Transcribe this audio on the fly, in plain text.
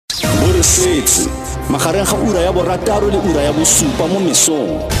Boresetse magareng ga ura ya borataro le ura ya bosupa mo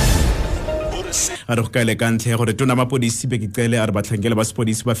mesong. a re go ka ile ka ntlha gore tona Mapodisi Bekele a re batlhankela ba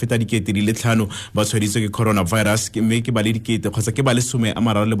sepodisi ba feta Dikete di le 5 ba tshwaeditswe ke coronavirus mme ke ba le Dikete kgotsa ke ba le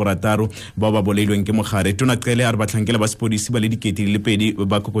 36 ba ba boleilweng ke mogare. Tona Qele a re batlhankela ba sepodisi ba le Dikete di le 2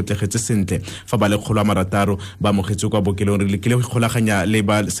 ba kokotlegetse sentle fa ba le 106 ba mogetse kwa bokelong. Re lekile go ikgolaganya le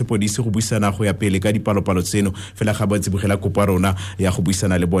ba sepodisi go buisana go ya pele ka dipalopalo tseno fela ga ba tsibogela kopa rona ya go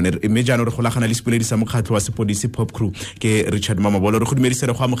buisana le bone. Mme jaanong re golagana le sepoledi sa mokgatlho wa sepodisi Popcru ke Richard Mamabolo. Re go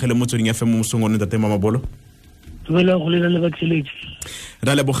dumedisere go amogela motsweding ya FM mosongone ntate Mamabolo. Dumela go lela le batlheledi.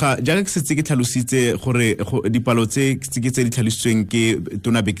 Ra leboga jaaka ke setse ke tlhalositse gore dipalo tse ke tse di tlhalositsweng ke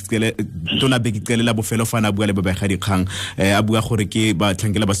tona Bekele la bofelo fana bua le babega dikgang a bua gore ke ba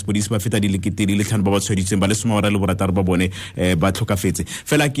tlhankela ba sepodisi ba feta di le 5 ba tshwaeditsweng ba le 16 ba bone ba tlhokafetse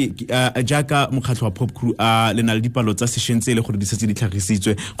fela ke jaaka mokgatlho wa Popcru a lena le dipalo tsa session tse le gore di setse di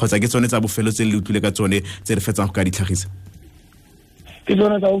tlhagisitswe kgotsa ke tsone tsa bofelo tse le utlwile ka tsone tse re fetsang go ka di tlhagisa. Ke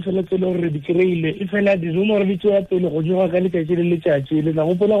tsona tsa go feletsele gore di kreile e fela di nomoro di tswa pele go dira ka letsatsi le letsatsi le na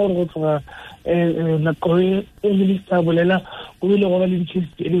go pola gore go tloga nako e minister bolela go bile go ba le di-case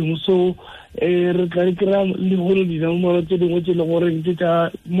tse dingwe so re tla re kry-a le golo dinomoro tse dingwe tse le gore di tsa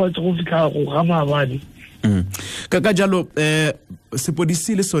motho go fitlha go ga maabadi. Ka jalo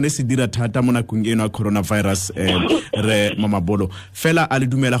sepodisi le sone se dira thata mo nakong eno ya coronavirus re Mamabolo fela a le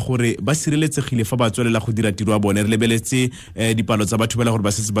dumela gore ba sireletsegile fa ba tswelela go dira tiro a bone re lebeletse dipalo tsa batho ba le gore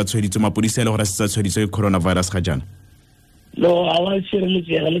ba setse ba tshwaeditswe mapodisi le gore se tshwaeditswe ke coronavirus ga jana. No, a wa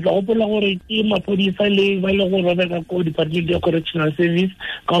sireletsega le ka gopola gore ke mapodisa le ba ile gore ba beka ko Department of Correctional Service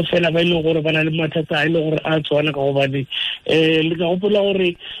ka fela ba ile gore ba na le mathata a ile gore a tswana ka gobane le ka gopola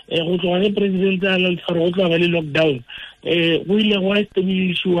gore go tloga le president a le tsaro go tloga le lockdown go ile go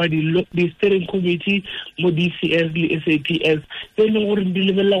establishwa di steering committee mo DCS le SAPS tse leng gore di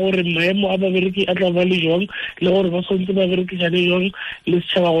lebella gore maemo a babereki a tla ba le jong le gore ba sontse ba berekisane jong le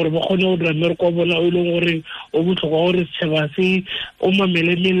setšhaba gore ba kgone go dira mmereko wa bona o e leng gore o botlhokwa gore setšhaba se o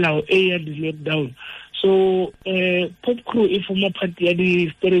mamele melao e ya di-lockdown. So Popcru e forma part ya di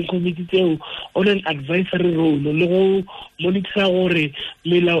steering committee tseo on an advisory role le go monitor gore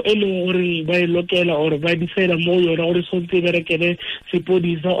melao e leng gore ba e lokela or ba di fela mo yona gore sontse berekele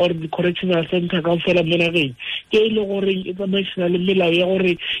sepodisa or the correctional center ka fela mo nageng ke e le gore e tsamaisana le melao ya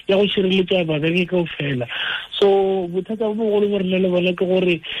gore ya go šireletša babereki ka fela. So bothata bo bogolo bo rena le bona ke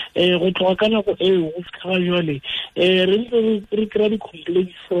gore go tloga ka nako eo go fitlha jwale re ntse re kry-a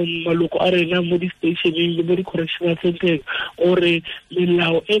di-complaints from maloko a rena mo di-station le mo di-correctional center gore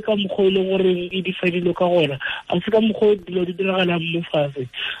melao e ka mokgwa e leng gore e difailwe ka gona a se ka mokgwa dilo di diragalang mo fatshe.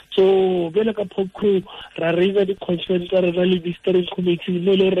 So bjale ka Popcru ra raisa di-concern tsa rena le di-steering committee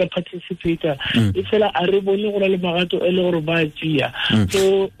mo e le gore ra participata e fela a re bone go na le magato e le gore ba tšea.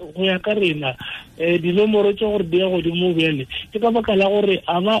 So go ya ka rena dinomoro tse gore di ya godimo bjale ke ka baka la gore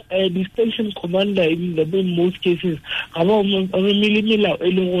a ba di-station commander in most cases ga ba memele melao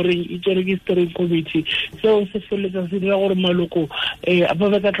e leng gore e tsere ke steering committee seo se feletsa se dira gore maloko a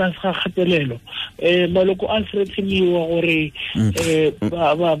ba ka tlase ga kgatelelo maloko a threateniwa gore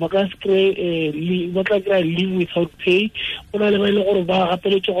ba ka ba tla kry-a leave without pay go na le ba e le gore ba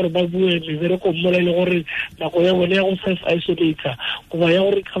gapeletse gore ba bue mebereko mola e le gore nako ya bone ya go self-isolata goba ya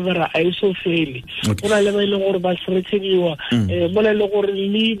go recovera a e so fele go na le ba e le gore ba threateniwa mola e le gore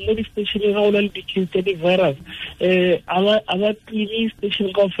le mo di-stationeng ga go na le di-case virus a ba clean station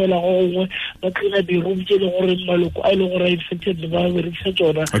ka fela go gongwe ba cleana di-room tse e le gore maloko a e le gore a infected ba berekisa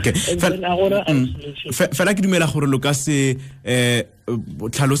tsona fela ke dumela gore lo ka se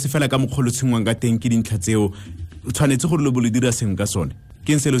tlhalose fela ka mokgwa lo tshengwang ka teng ke dintlha tseo tshwanetse gore lo bo le dira seng ka sone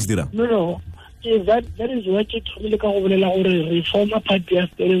ke eng se lo se dirang? No that is what ke thomile ka go bolela gore reform party ya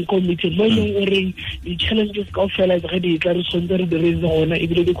steering committee mo e leng gore di-challenges ka fela ge di tla re tshwanetse re diretse gona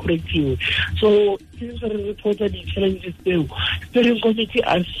ebile di correctiwe. So since re reporta di-challenges tseo steering committee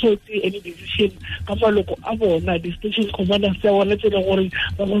a sotse any decision ka maloko a bona di-station commanders tsa bona tse e leng gore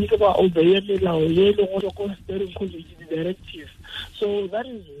ba tshwanetse ba obeye melao ye e leng gore ko steering committee di-directives. So that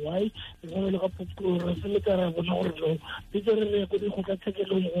is why re ka Popcru re feletsa ra bona gore no di tsere re go di go ka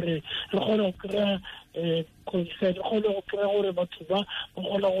tshekelong gore re kgone go kry-a consent re kgone go kry-a gore batho ba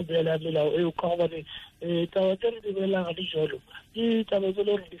kgona go beela melao eo ka gobane taba tse re di beelang ga di jalo ke taba tse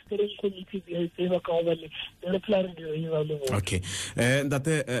le gore di-steering committee di a tseba ka gobane re phela re dira le bona. Okay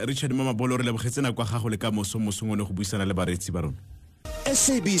ntate Richard Mamabolo re lebogetse nako ya gago le ka mosong one go buisana le bareetsi ba rona.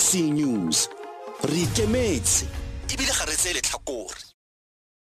 SABC News re ikemetse ebile ga re tsele tlhakore.